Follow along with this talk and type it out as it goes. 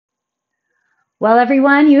Well,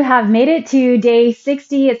 everyone, you have made it to day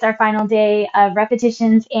 60. It's our final day of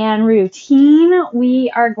repetitions and routine.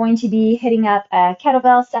 We are going to be hitting up a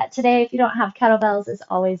kettlebell set today. If you don't have kettlebells, as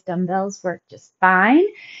always, dumbbells work just fine.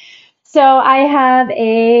 So I have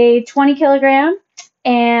a 20 kilogram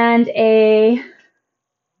and a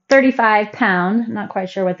 35 pound. I'm not quite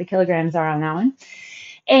sure what the kilograms are on that one.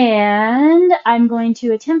 And I'm going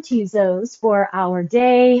to attempt to use those for our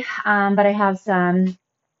day, but I have some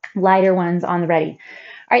lighter ones on the ready.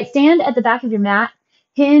 All right, stand at the back of your mat,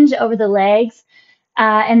 hinge over the legs,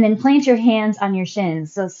 and then plant your hands on your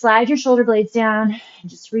shins. So slide your shoulder blades down and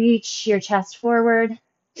just reach your chest forward.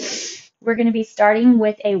 We're going to be starting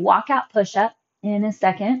with a walkout push-up in a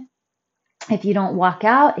second. If you don't walk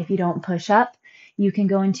out, if you don't push up, you can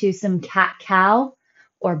go into some cat-cow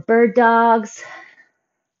or bird dogs,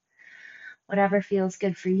 whatever feels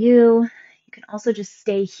good for you. You can also just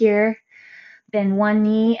stay here, bend one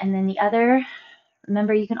knee and then the other.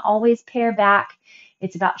 Remember, you can always pair back.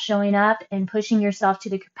 It's about showing up and pushing yourself to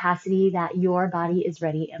the capacity that your body is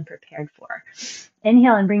ready and prepared for.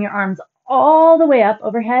 Inhale and bring your arms all the way up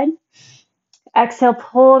overhead. Exhale,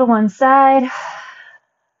 pull to one side.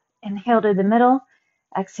 Inhale to the middle.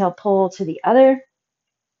 Exhale, pull to the other.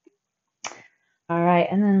 All right,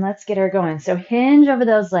 and then let's get her going. So hinge over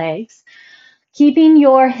those legs. Keeping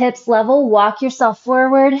your hips level, walk yourself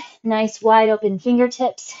forward. Nice wide open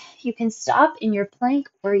fingertips. You can stop in your plank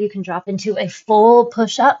or you can drop into a full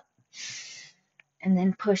push-up and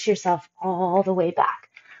then push yourself all the way back.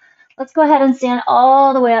 Let's go ahead and stand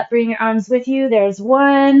all the way up. Bring your arms with you. There's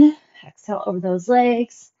one. Exhale over those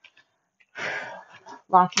legs.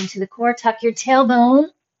 Lock into the core. Tuck your tailbone.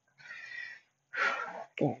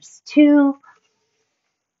 There's two.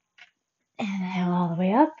 Inhale all the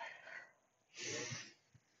way up.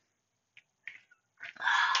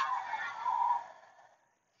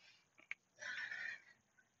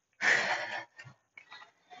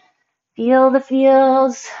 Feel the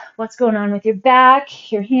feels. What's going on with your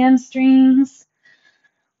back, your hamstrings,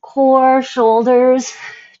 core, shoulders,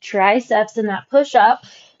 triceps in that push-up.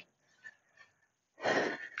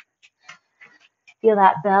 Feel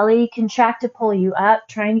that belly contract to pull you up,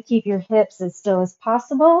 trying to keep your hips as still as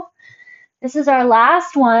possible. This is our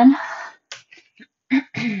last one.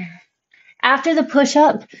 After the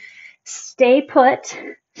push-up, stay put.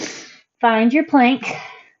 Find your plank.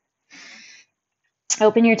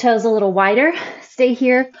 Open your toes a little wider. Stay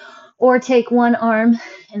here, or take one arm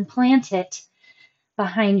and plant it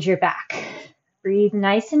behind your back. Breathe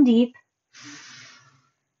nice and deep.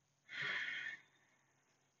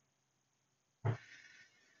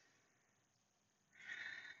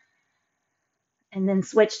 And then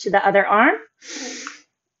switch to the other arm.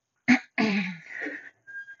 Of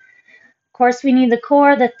course, we need the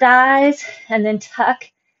core, the thighs, and then tuck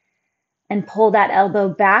and pull that elbow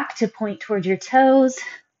back to point towards your toes.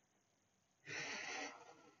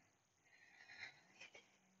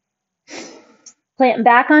 Plant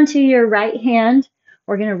back onto your right hand.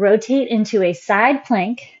 We're going to rotate into a side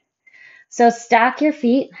plank. So stack your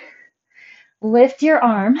feet, lift your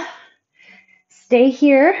arm, stay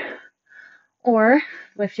here, or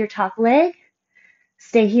lift your top leg,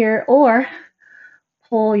 stay here, or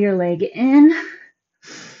pull your leg in.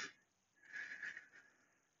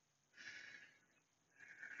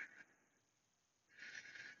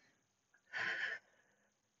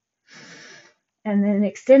 And then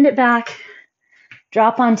extend it back,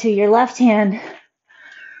 drop onto your left hand,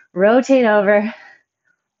 rotate over,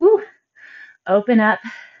 woo, open up,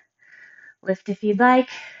 lift if you'd like,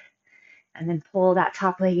 and then pull that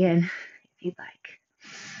top leg in if you'd like.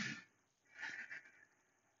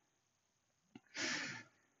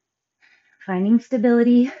 Finding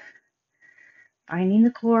stability, finding the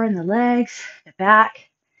core and the legs, the back.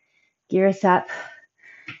 Gear us up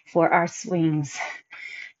for our swings.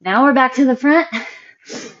 Now we're back to the front,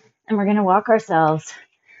 and we're going to walk ourselves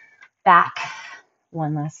back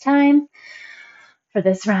one last time for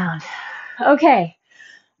this round. Okay,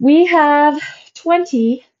 we have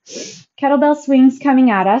 20 kettlebell swings coming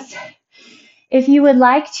at us. If you would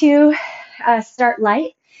like to start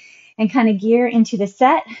light and kind of gear into the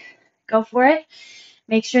set, go for it.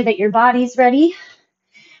 Make sure that your body's ready,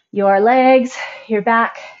 your legs, your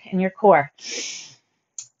back, and your core.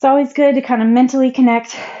 It's always good to kind of mentally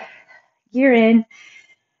connect, gear in,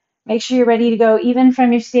 make sure you're ready to go even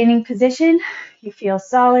from your standing position. You feel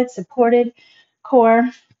solid, supported, core.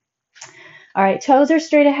 All right, toes are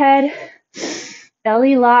straight ahead,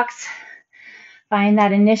 belly locks. Find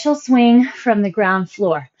that initial swing from the ground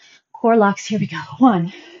floor. Core locks, here we go.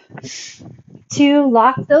 1, 2,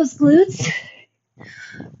 lock those glutes.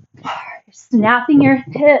 Snapping your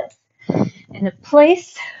hips. into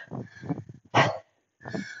place.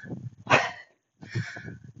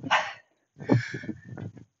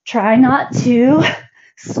 Try not to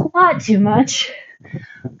squat too much,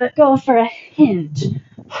 but go for a hinge.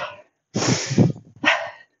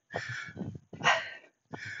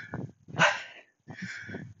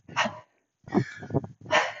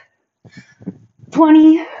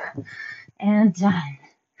 20 and done.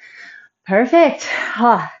 Perfect.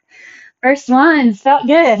 First one felt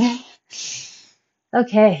good.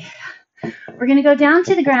 Okay, we're going to go down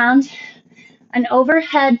to the ground, an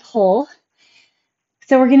overhead pull.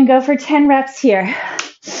 So we're going to go for 10 reps here.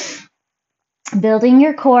 Building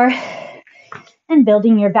your core and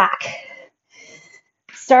building your back.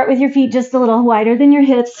 Start with your feet just a little wider than your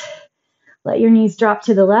hips. Let your knees drop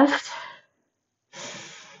to the left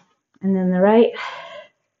and then the right.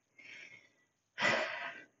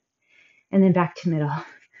 And then back to middle.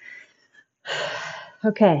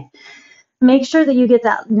 Okay. Make sure that you get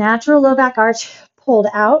that natural low back arch pulled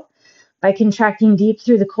out by contracting deep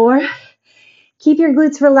through the core. Keep your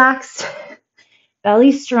glutes relaxed,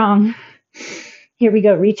 belly strong. Here we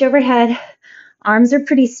go. Reach overhead. Arms are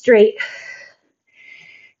pretty straight.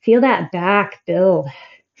 Feel that back build.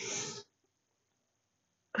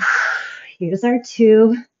 Here's our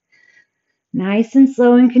 2. Nice and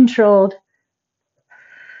slow and controlled.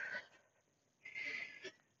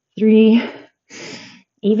 3.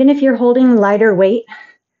 Even if you're holding lighter weight,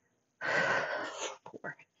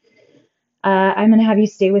 4. I'm going to have you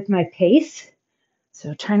stay with my pace.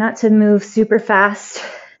 So try not to move super fast.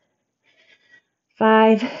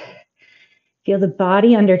 5. Feel the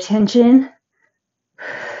body under tension.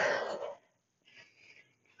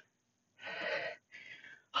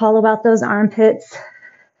 Hollow out those armpits.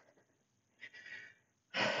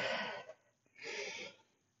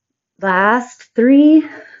 Last 3.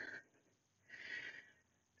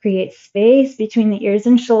 Create space between the ears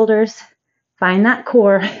and shoulders. Find that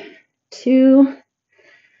core. 2.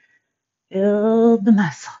 Build the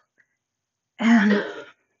muscle. And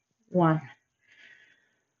 1.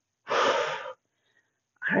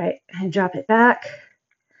 All right, and drop it back.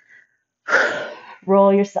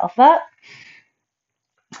 Roll yourself up.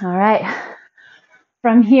 All right.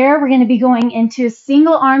 From here, we're going to be going into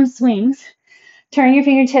single arm swings. Turn your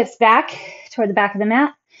fingertips back toward the back of the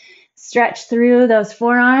mat. Stretch through those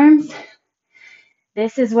forearms.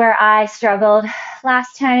 This is where I struggled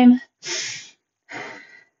last time.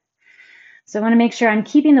 So I want to make sure I'm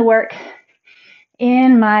keeping the work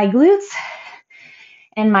in my glutes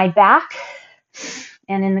and my back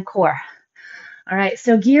and in the core. All right,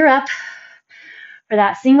 so gear up for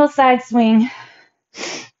that single side swing.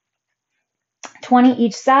 20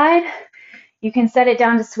 each side. You can set it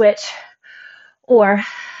down to switch or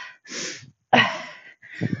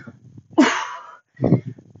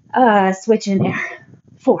switch in there.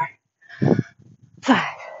 4, 5,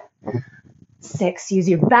 6. Use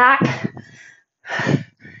your back.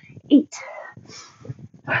 8.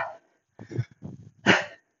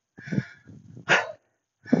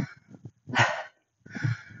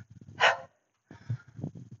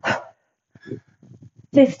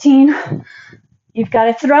 15. You've got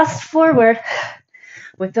to thrust forward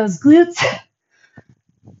with those glutes.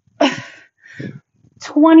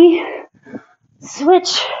 20.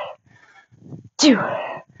 Switch. 2.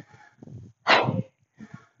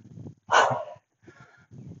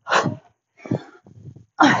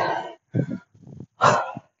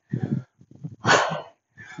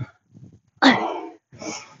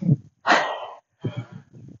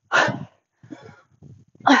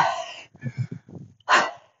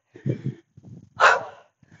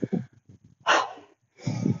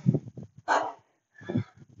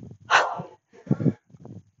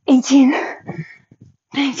 18,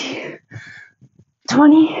 19,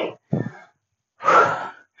 20.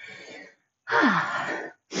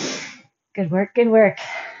 Good work, good work.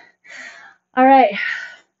 All right,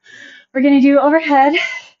 we're going to do overhead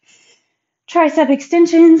tricep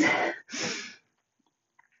extensions.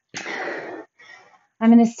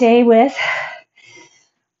 I'm going to stay with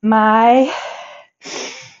my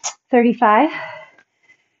 35.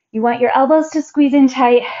 You want your elbows to squeeze in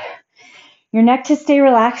tight, your neck to stay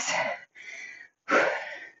relaxed, and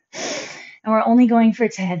we're only going for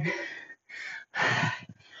 10.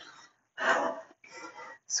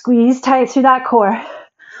 Squeeze tight through that core.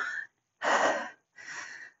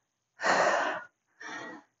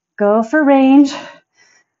 Go for range.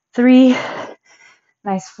 3.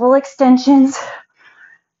 Nice full extensions.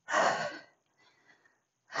 5.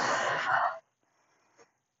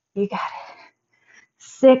 You got it.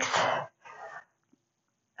 6.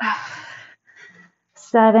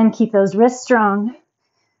 7. Keep those wrists strong.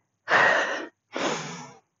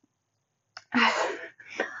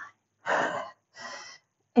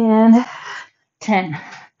 and 10.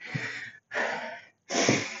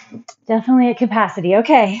 Definitely at capacity.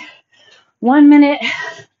 Okay, 1 minute,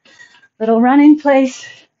 little run in place.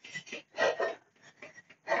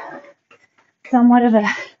 Somewhat of an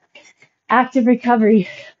active recovery.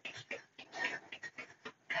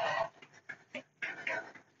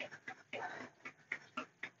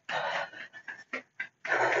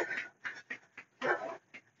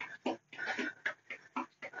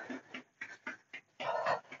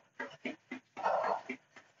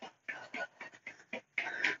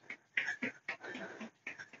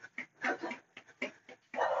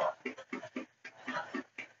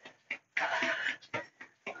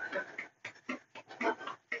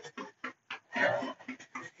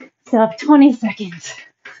 So 20 seconds.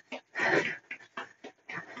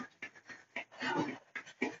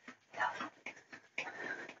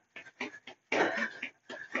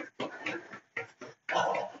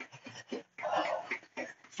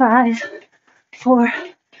 Five, 4,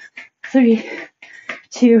 3,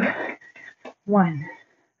 2, 1.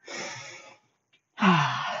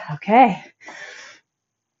 Okay.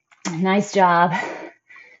 Nice job.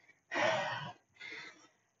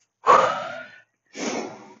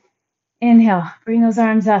 Inhale, bring those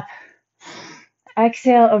arms up.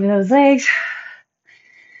 Exhale over those legs.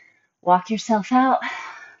 Walk yourself out.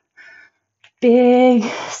 Big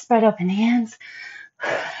spread open hands.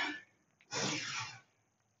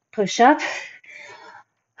 Push up.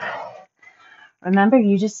 Remember,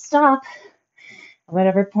 you just stop at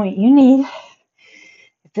whatever point you need.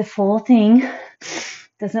 If the full thing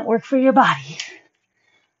doesn't work for your body.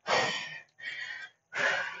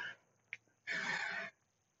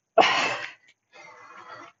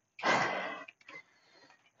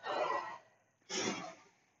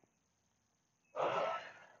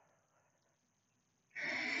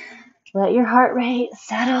 Let your heart rate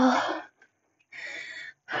settle.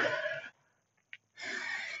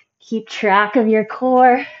 Keep track of your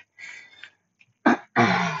core.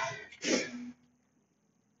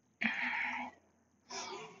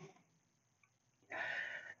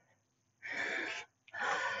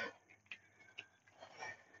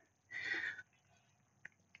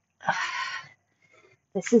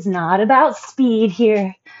 This is not about speed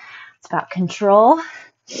here. It's about control,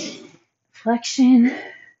 flexion,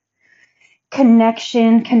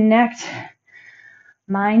 connection, connect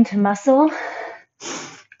mind to muscle,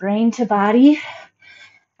 brain to body.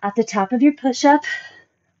 At the top of your push-up,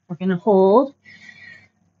 we're going to hold.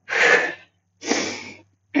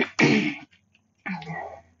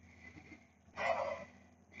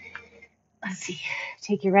 Let's see.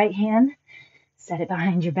 Take your right hand, set it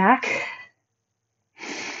behind your back.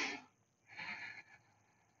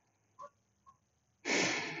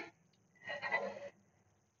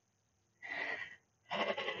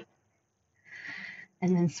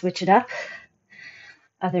 And then switch it up.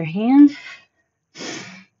 Other hand.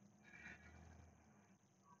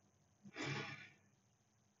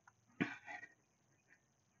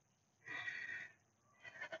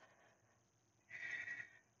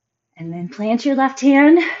 And then plant your left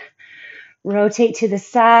hand. Rotate to the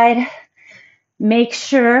side. Make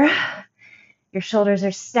sure your shoulders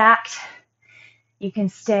are stacked. You can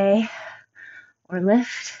stay or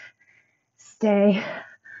lift, stay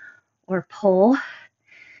or pull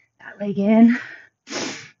that leg in.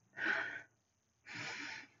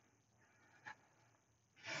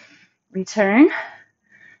 Return.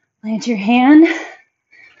 Plant your hand.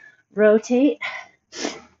 Rotate.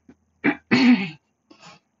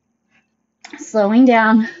 Slowing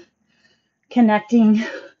down, connecting,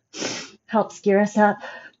 helps gear us up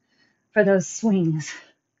for those swings.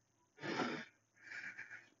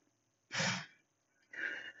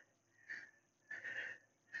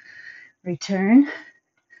 Return,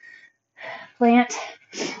 plant,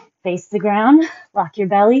 face the ground, lock your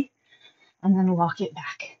belly, and then walk it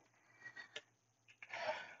back.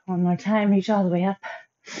 One more time, reach all the way up.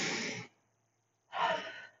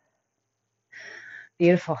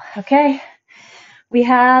 Beautiful. Okay, we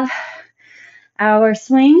have our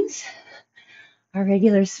swings, our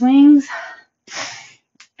regular swings.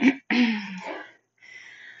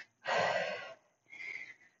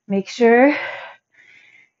 Make sure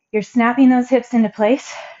you're snapping those hips into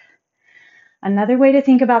place. Another way to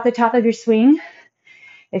think about the top of your swing,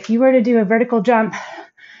 if you were to do a vertical jump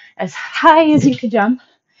as high as you could jump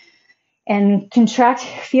and contract,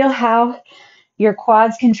 feel how your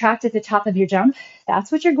quads contract at the top of your jump.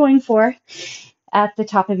 That's what you're going for at the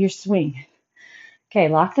top of your swing. Okay,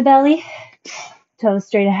 lock the belly, toes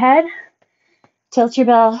straight ahead, tilt your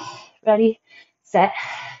bell, ready, set,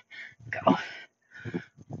 go.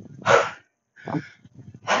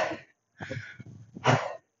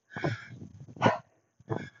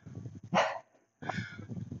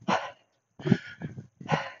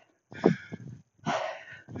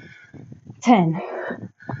 10.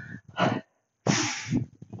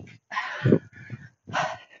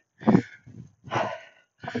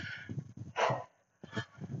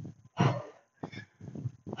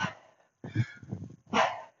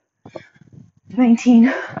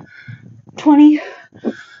 19. 20.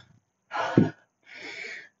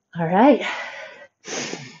 All right.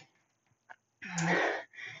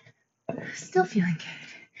 Still feeling good.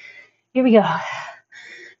 Here we go.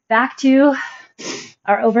 Back to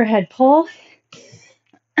our overhead pull.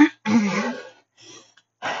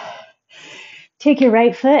 Take your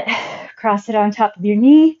right foot, cross it on top of your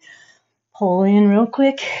knee, pull in real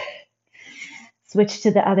quick, switch to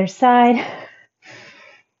the other side,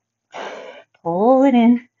 pull it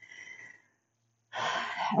in,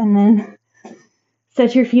 and then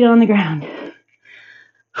set your feet on the ground.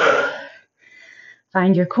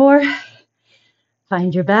 Find your core,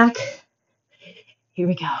 find your back. Here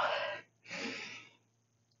we go.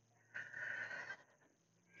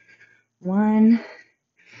 1,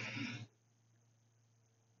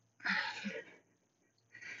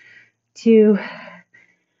 2,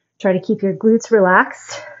 try to keep your glutes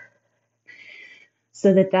relaxed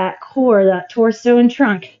so that core, that torso and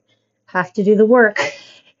trunk have to do the work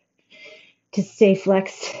to stay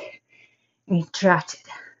flexed and contracted.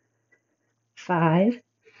 5,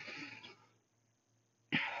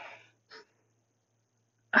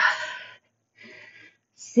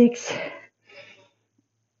 6,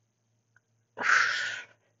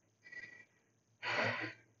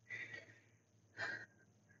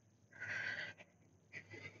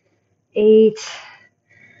 8.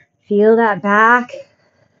 Feel that back.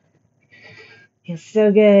 Feels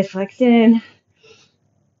so good. Flex in.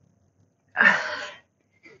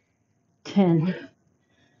 10.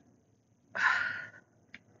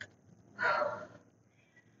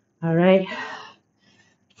 All right.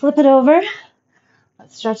 Flip it over.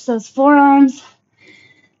 Let's stretch those forearms.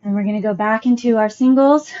 And we're going to go back into our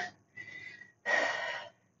singles.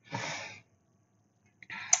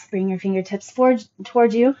 Bring your fingertips forward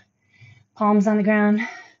towards you. Palms on the ground.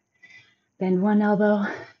 Bend one elbow,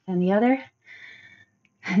 then the other,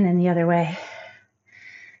 and then the other way.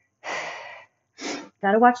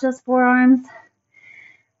 Gotta watch those forearms.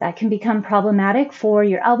 That can become problematic for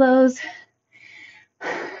your elbows.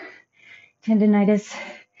 Tendinitis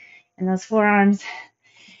in those forearms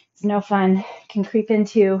is no fun. Can creep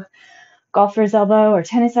into golfer's elbow or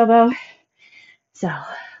tennis elbow. So,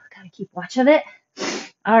 gotta keep watch of it.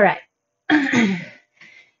 All right.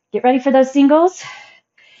 Get ready for those singles.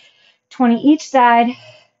 20 each side.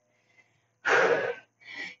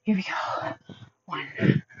 Here we go. 1,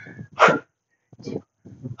 2,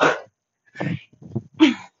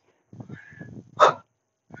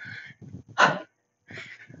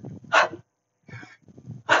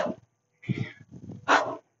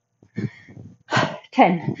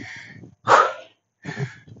 10.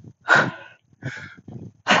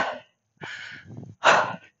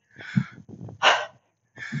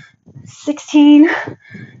 16.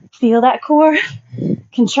 Feel that core.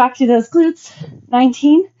 Contract through those glutes.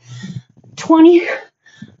 19. 20.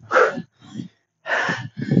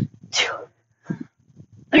 2,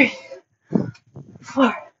 3,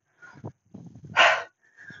 4.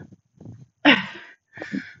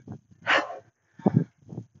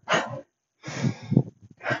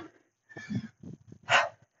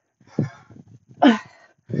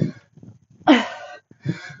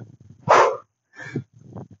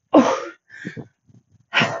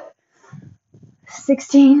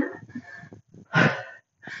 16.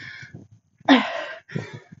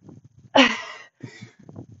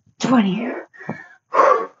 20.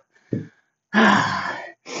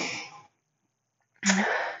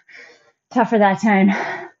 Tougher that time.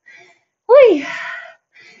 Whee!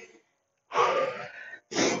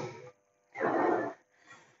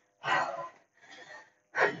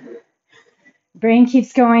 Brain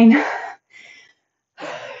keeps going.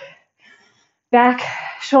 Back,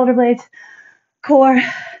 shoulder blades, core,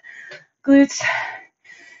 glutes,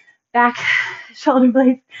 back, shoulder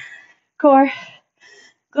blades, core,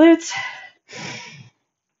 glutes.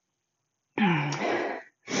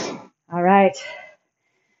 All right.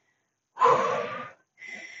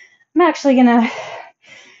 I'm actually gonna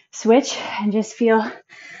switch and just feel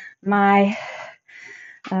my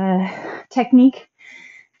technique,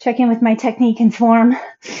 check in with my technique and form,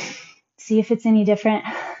 see if it's any different.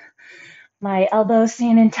 My elbows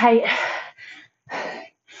standing tight.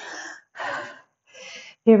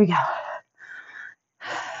 Here we go.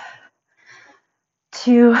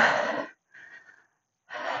 2, 3.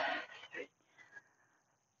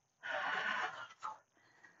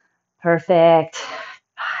 Perfect. 5.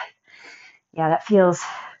 Yeah, that feels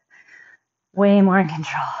Way more in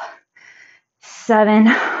control.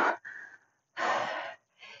 7,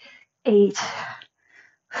 8,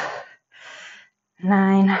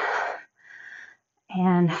 9,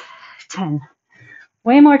 and 10.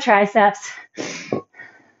 Way more triceps.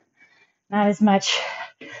 Not as much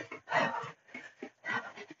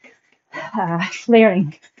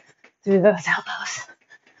flaring through those elbows.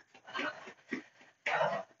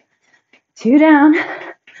 2 down,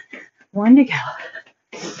 1 to go.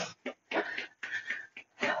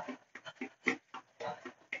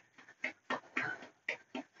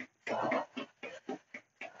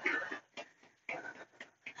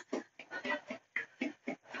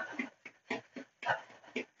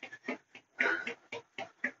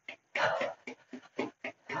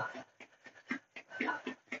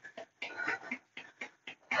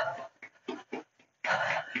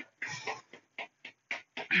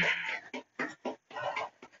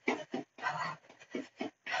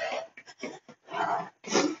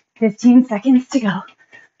 Fifteen seconds to go.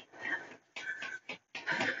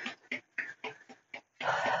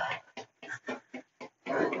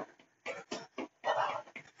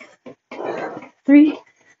 3,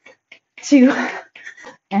 2,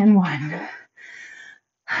 and 1.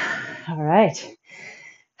 All right.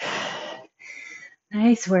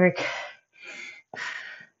 Nice work.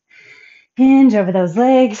 Hinge over those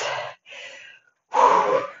legs.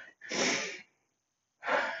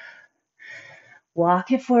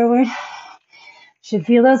 Walk it forward. Should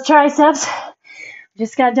feel those triceps.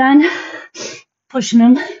 Just got done pushing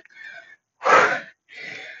them.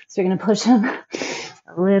 So we're going to push them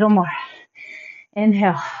a little more.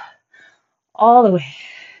 Inhale. All the way.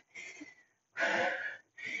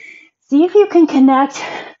 See if you can connect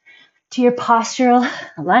to your postural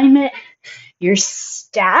alignment, your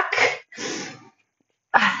stack.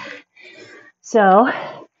 So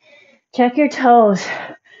check your toes,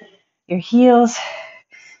 your heels,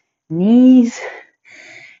 knees,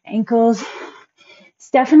 ankles. It's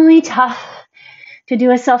definitely tough to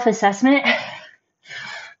do a self-assessment,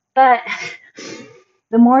 but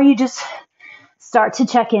the more you just start to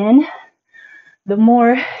check in, the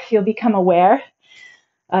more you'll become aware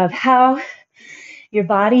of how your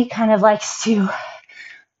body kind of likes to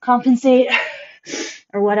compensate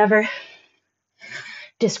or whatever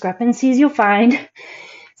discrepancies you'll find.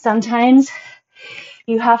 Sometimes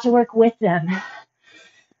you have to work with them.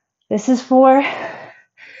 This is 4.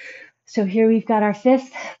 So here we've got our 5th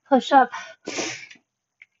push-up.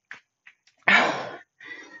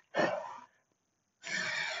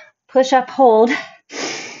 Push-up, hold.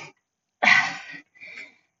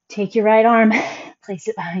 Take your right arm, place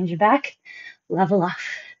it behind your back, level off.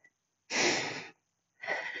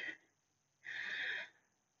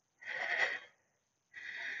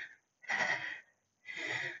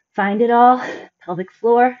 Find it all, pelvic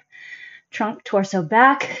floor, trunk, torso,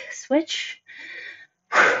 back, switch.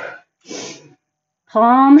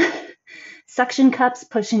 Palm, suction cups,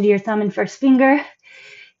 push into your thumb and first finger.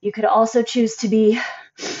 You could also choose to be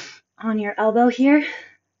on your elbow here.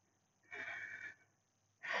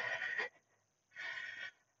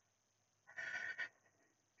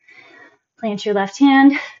 Plant your left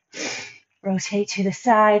hand, rotate to the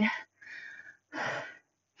side,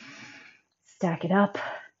 stack it up,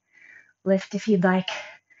 lift if you'd like,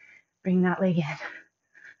 bring that leg in.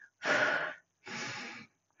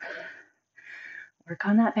 Work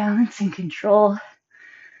on that balance and control.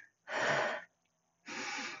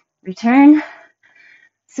 Return,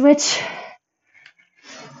 switch,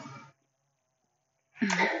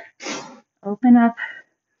 open up.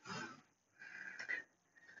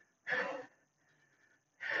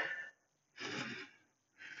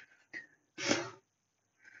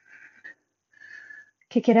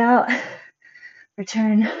 Kick it out,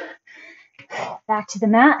 return back to the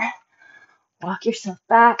mat, walk yourself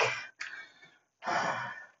back,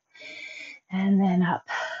 and then up.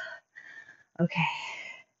 Okay,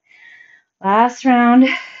 last round,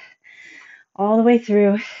 all the way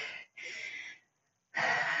through.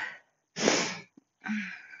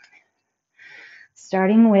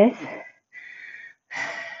 Starting with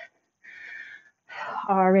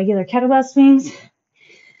our regular kettlebell swings.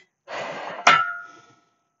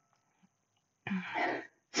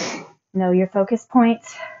 Know your focus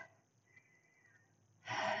points.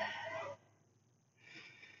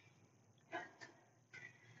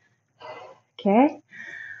 Okay,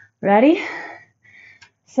 ready,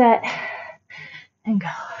 set, and go.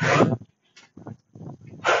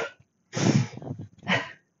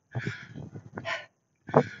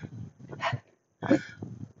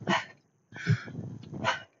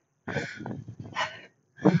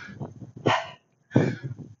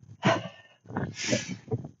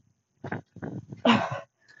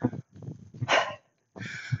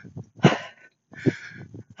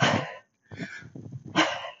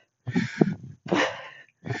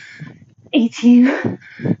 18,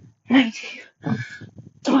 19,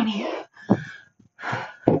 20.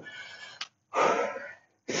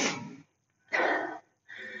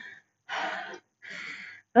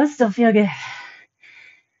 Those still feel good.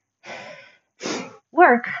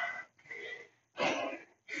 Work. But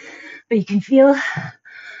you can feel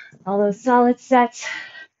all those solid sets.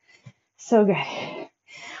 So good.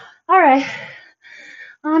 All right.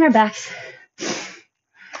 On our backs.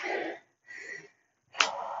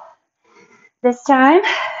 This time,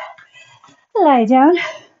 lie down.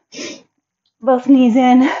 Both knees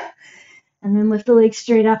in. And then lift the legs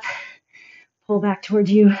straight up. Pull back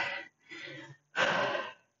towards you. And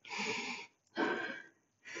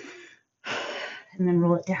then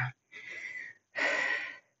roll it down.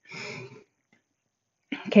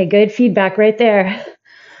 Okay, good feedback right there.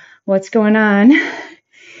 What's going on?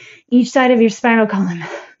 Each side of your spinal column.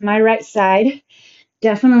 My right side,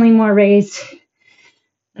 definitely more raised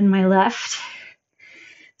than my left.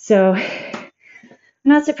 So, I'm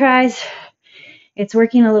not surprised. It's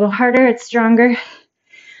working a little harder, it's stronger.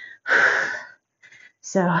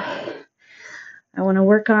 So, I want to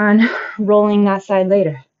work on rolling that side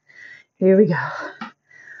later. Here we go.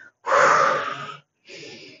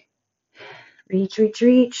 Reach, reach,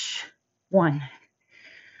 reach. 1.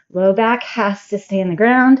 Low back has to stay in the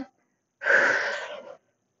ground.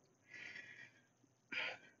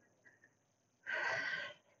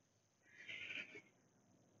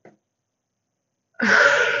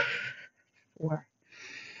 4.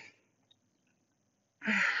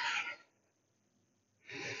 5.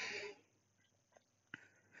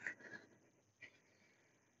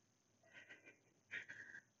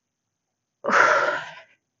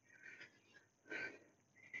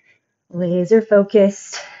 Laser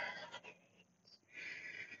focused.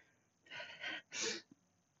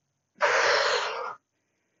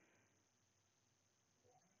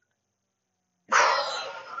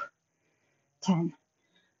 10.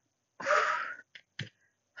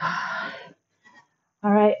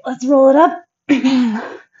 All right, let's roll it up.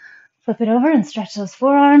 Flip it over and stretch those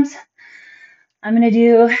forearms. I'm going to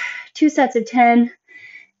do 2 sets of 10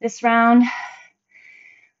 this round.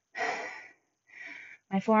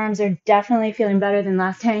 My forearms are definitely feeling better than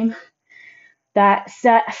last time. That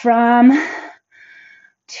set from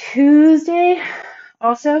Tuesday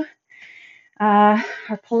also, our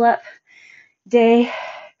pull-up day,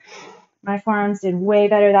 my forearms did way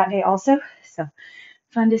better that day also. So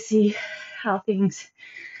fun to see how things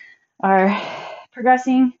are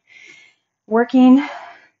progressing, working,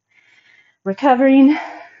 recovering.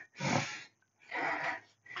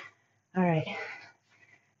 All right,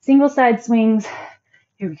 single side swings.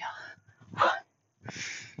 Here we go. 1,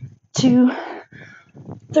 2,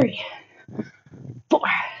 3, 4,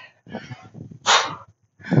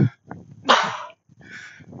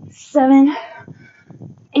 7,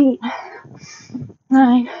 8,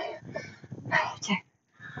 9, 10.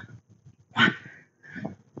 1,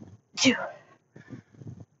 2,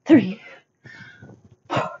 3,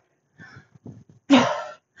 4,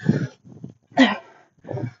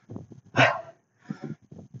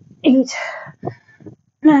 8,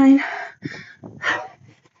 9,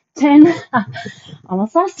 10.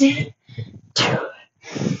 Almost lost it. 2,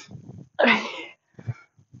 3.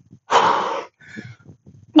 4.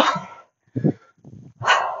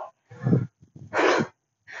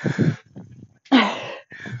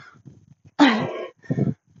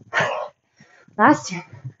 Last 10.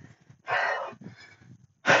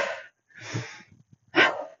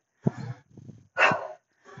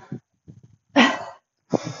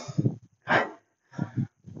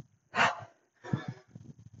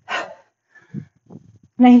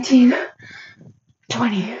 19,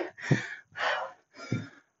 20.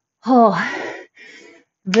 Oh, I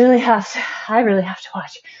really have to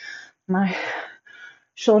watch my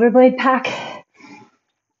shoulder blade pack.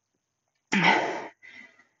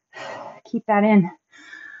 Keep that in.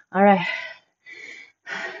 All right.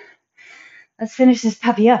 Let's finish this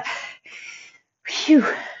puppy up. Phew.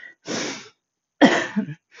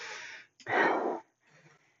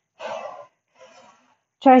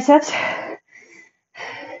 Triceps.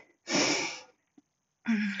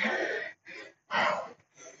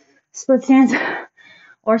 Split stance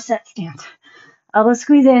or set stance. Elbow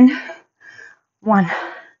squeeze in. 1.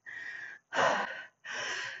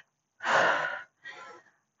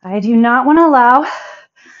 I do not want to allow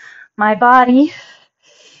my body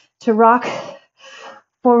to rock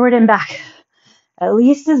forward and back at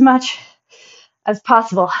least as much as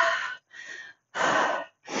possible.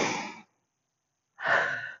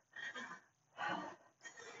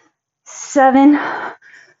 7,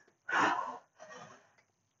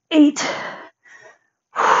 8,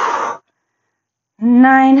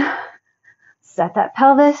 9. Set that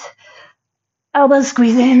pelvis. Elbows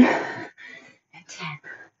squeeze in. And 10.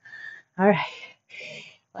 All right.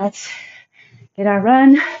 Let's get our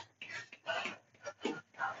run.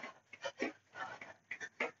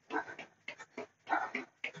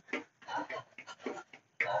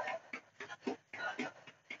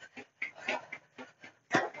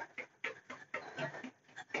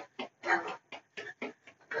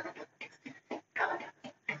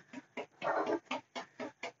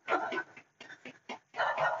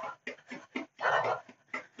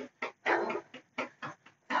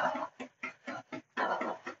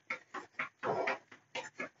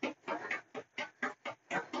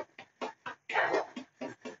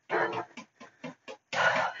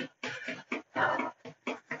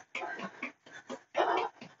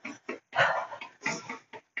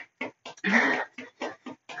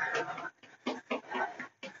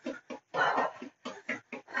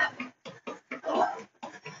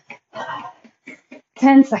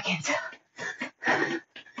 Ten seconds.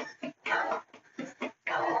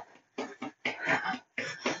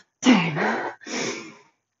 10.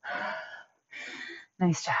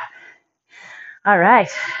 Nice job. All right.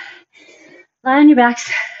 Lie on your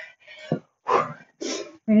backs. We're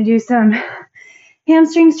going to do some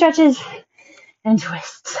hamstring stretches and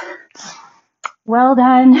twists. Well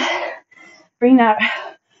done. Bring that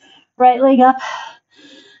right leg up.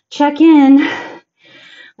 Check in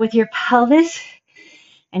with your pelvis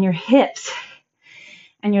and your hips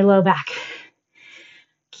and your low back.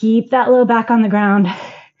 Keep that low back on the ground.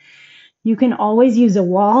 You can always use a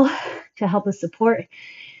wall to help with support.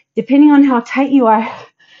 Depending on how tight you are,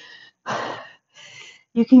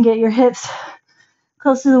 you can get your hips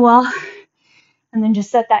close to the wall and then just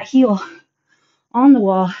set that heel on the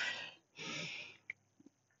wall.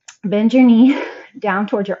 Bend your knee down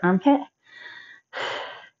towards your armpit.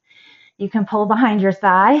 You can pull behind your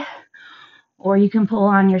thigh, or you can pull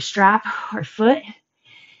on your strap or foot.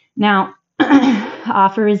 Now,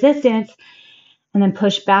 offer resistance and then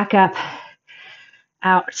push back up,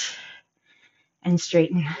 out, and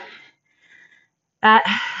straighten. That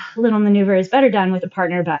little maneuver is better done with a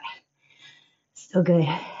partner, but still good.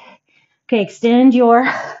 Okay, extend your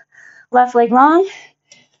left leg long.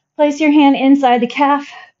 Place your hand inside the calf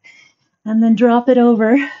and then drop it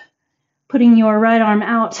over, putting your right arm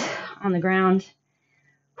out on the ground.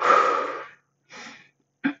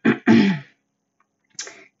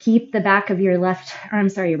 Keep the back of your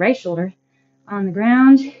right shoulder on the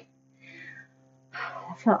ground.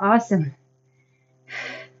 That felt awesome.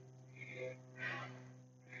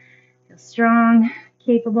 Feel strong,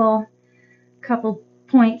 capable. Couple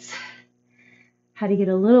points. How to get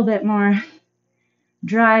a little bit more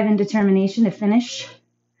drive and determination to finish.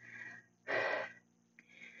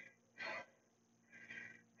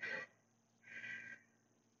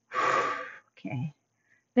 Okay.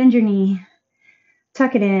 Bend your knee.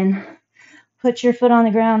 Tuck it in. Put your foot on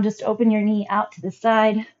the ground. Just open your knee out to the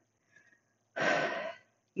side.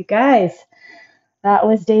 You guys, that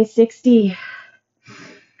was day 60.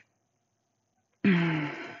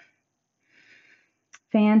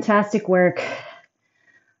 Fantastic work.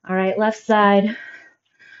 All right, left side.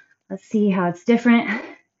 Let's see how it's different.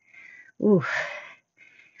 Ooh,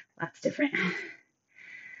 that's different.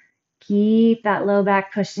 Keep that low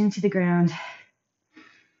back pushed into the ground.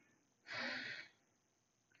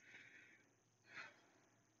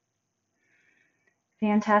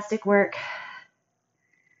 Fantastic work.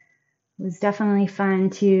 It was definitely fun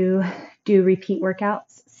to do repeat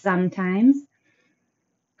workouts sometimes.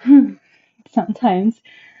 Sometimes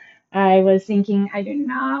I was thinking, I do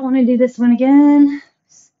not want to do this one again.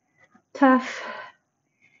 It's tough.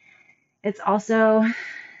 It's also,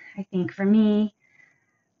 I think for me,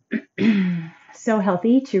 so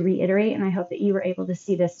healthy to reiterate, and I hope that you were able to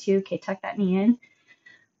see this too. Okay, tuck that knee in,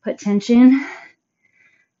 put tension,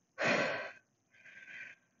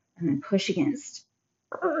 and then push against.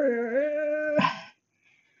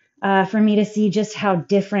 For me to see just how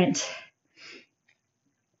different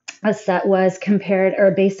a set was compared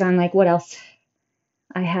or based on like what else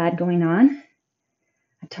I had going on.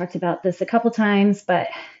 I talked about this a couple times, but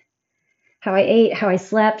how I ate, how I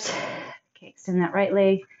slept. Okay, extend that right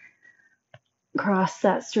leg, cross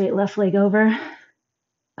that straight left leg over.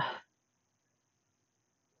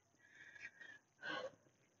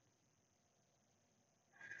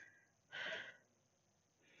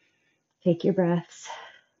 Take your breaths.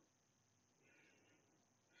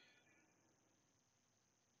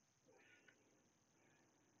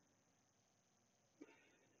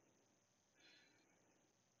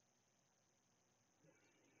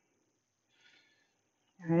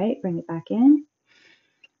 All right, bring it back in.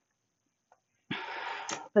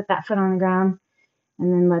 put that foot on the ground,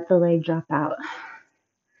 and then let the leg drop out.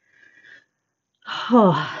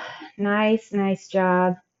 Oh, nice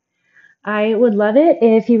job. I would love it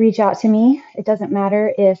if you reach out to me. It doesn't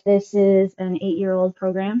matter if this is an 8-year-old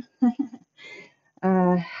program,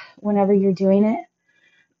 whenever you're doing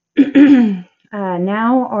it,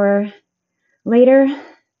 now or later.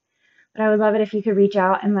 But I would love it if you could reach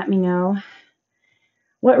out and let me know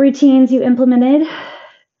what routines you implemented,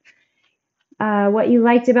 what you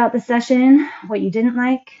liked about the session, what you didn't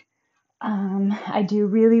like. I do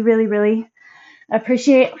really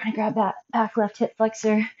appreciate, I'm going to grab that back left hip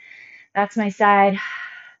flexor. That's my side.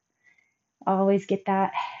 Always get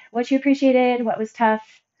that. What you appreciated, what was tough,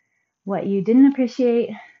 what you didn't appreciate.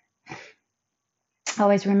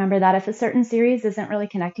 Always remember that if a certain series isn't really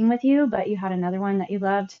connecting with you, but you had another one that you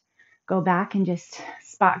loved, go back and just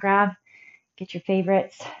spot grab, get your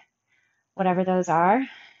favorites, whatever those are.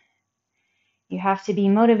 You have to be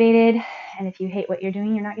motivated, and if you hate what you're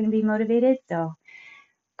doing, you're not going to be motivated. So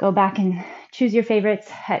go back and choose your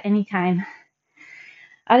favorites at any time.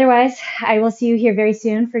 Otherwise, I will see you here very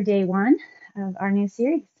soon for day 1 of our new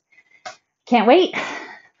series. Can't wait.